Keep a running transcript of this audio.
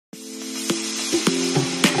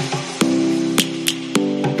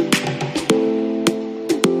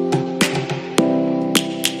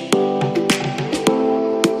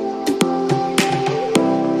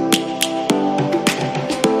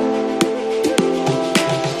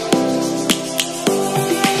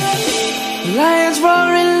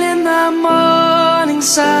roaring in the morning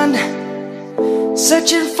sun,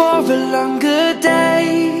 searching for a longer day.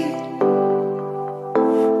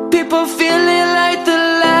 People feeling like the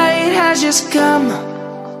light has just come.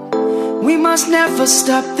 We must never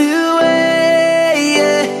stop the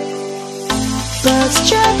way. Birds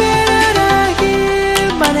chirping and I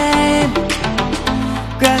hear my name,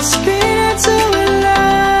 grasping into a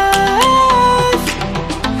life.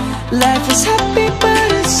 Life is happy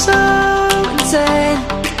but it's so insane.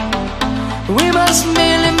 We must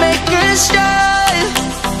merely make a start.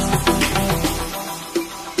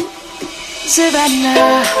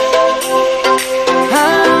 Savannah,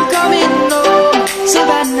 I'm coming home.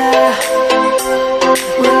 Savannah,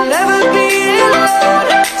 we'll never be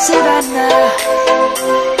alone. Savannah,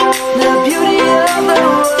 the beauty of the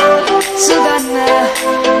world. Savannah,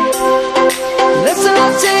 let's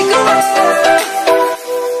all take a walk.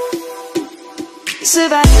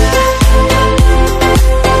 Savannah.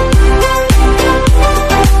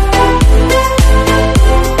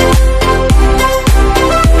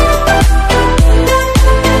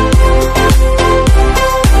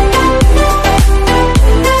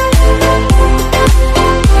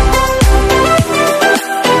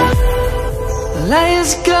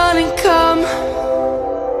 Lion's gonna come.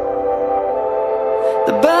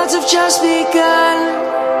 The birds have just begun.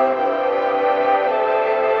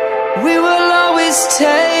 We will always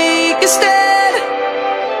take a stand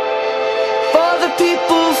for the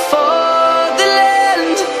people, for the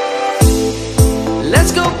land.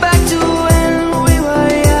 Let's go back to when we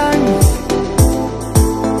were young.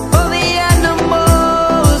 For the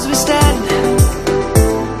animals we stand.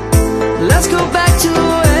 Let's go back to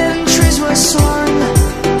when trees were swung,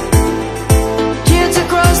 kids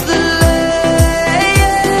across the land.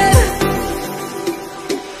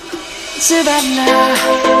 Savannah,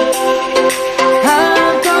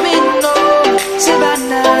 I'm coming home.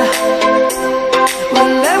 Savannah,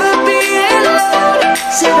 we'll never be alone.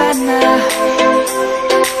 Savannah,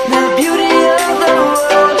 the beauty of the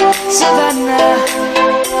world. Savannah,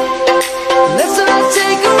 let's all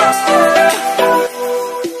take a walk.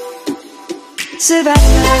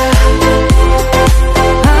 Savannah,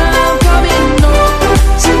 I'm coming home.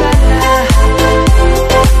 Savannah,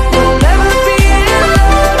 we'll never be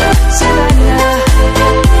alone. Savannah,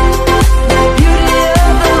 the beauty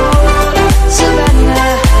of the world.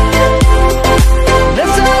 Savannah,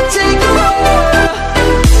 let's all take a walk.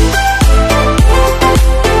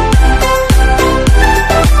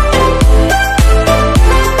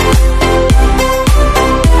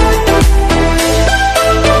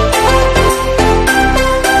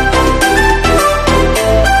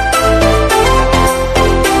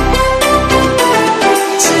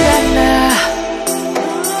 Savannah,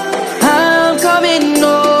 I'm coming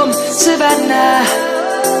home. Savannah,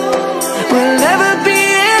 we'll never be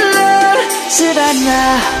alone.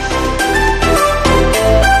 Savannah,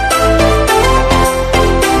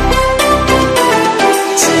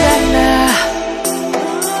 Savannah,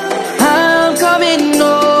 I'm coming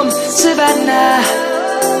home. Savannah,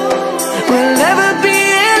 we'll never be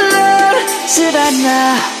alone.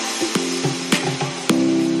 Savannah.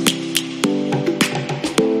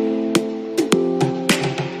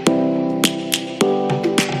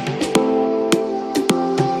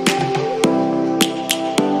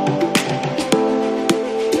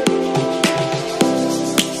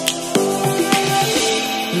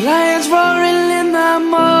 Lions roaring in the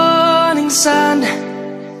morning sun,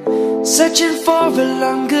 searching for a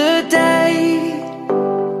longer day.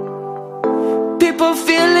 People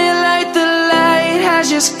feeling like the light has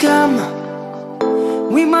just come.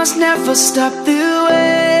 We must never stop the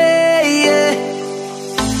way.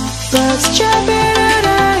 Birds chirping and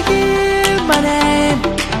I hear my name,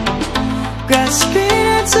 grasping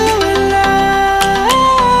into a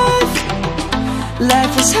life.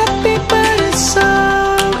 Life is happy but it's so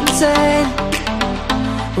insane.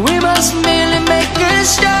 We must merely make a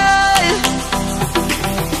start.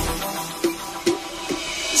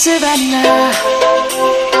 Savannah,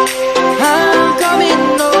 I'm coming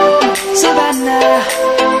home. Savannah,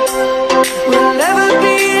 we'll never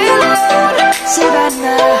be alone.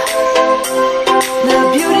 Savannah, the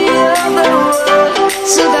beauty of the world.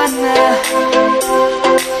 Savannah,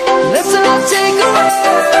 let's all take a walk.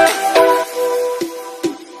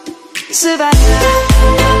 Savannah.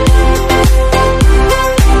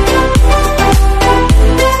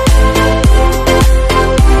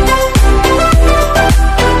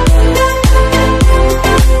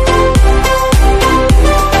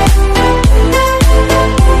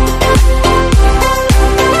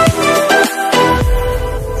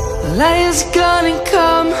 Lion's gonna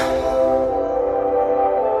come.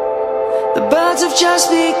 The birds have just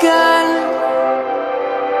begun.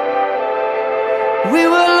 We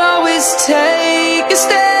will always take a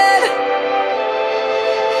stand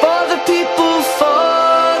for the people,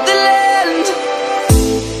 for the land.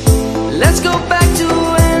 Let's go back to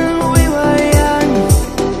when we were young.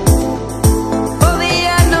 For the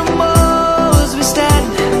animals we stand.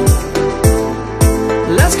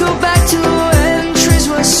 Let's go back to when trees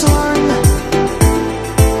were swung.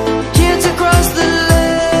 Kids across the land.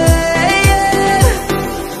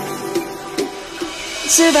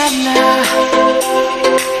 Savannah.